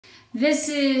This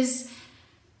is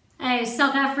a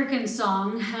South African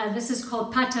song. This is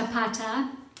called Pata Pata.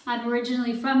 I'm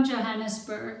originally from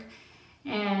Johannesburg,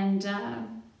 and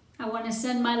I want to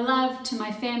send my love to my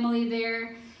family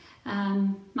there,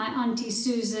 my auntie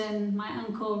Susan, my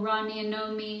uncle Ronnie and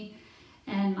Nomi,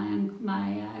 and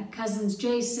my cousins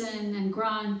Jason and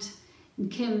Grant and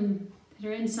Kim that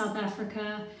are in South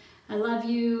Africa. I love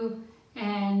you,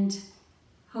 and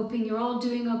hoping you're all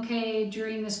doing okay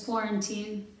during this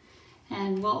quarantine.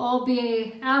 And we'll all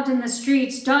be out in the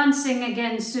streets dancing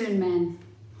again soon, man.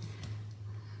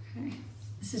 Okay,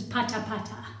 this is Pata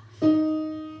Pata.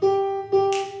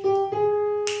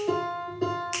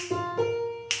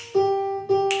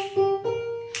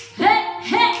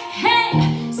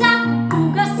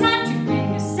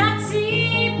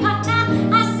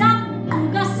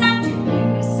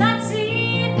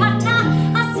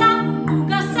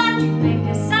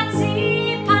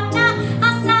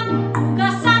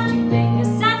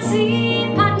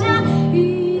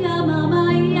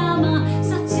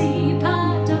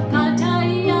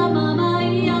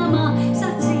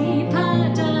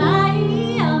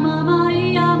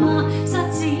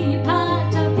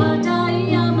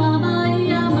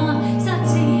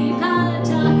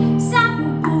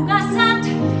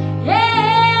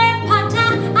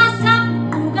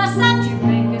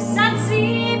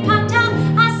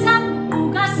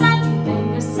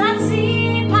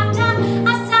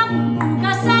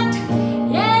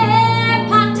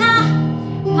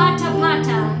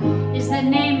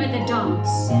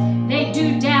 They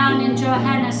do down in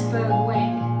Johannesburg way,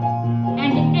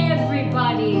 and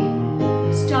everybody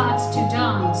starts to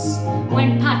dance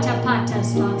when Pata Pata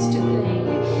starts to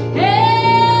play. Hey!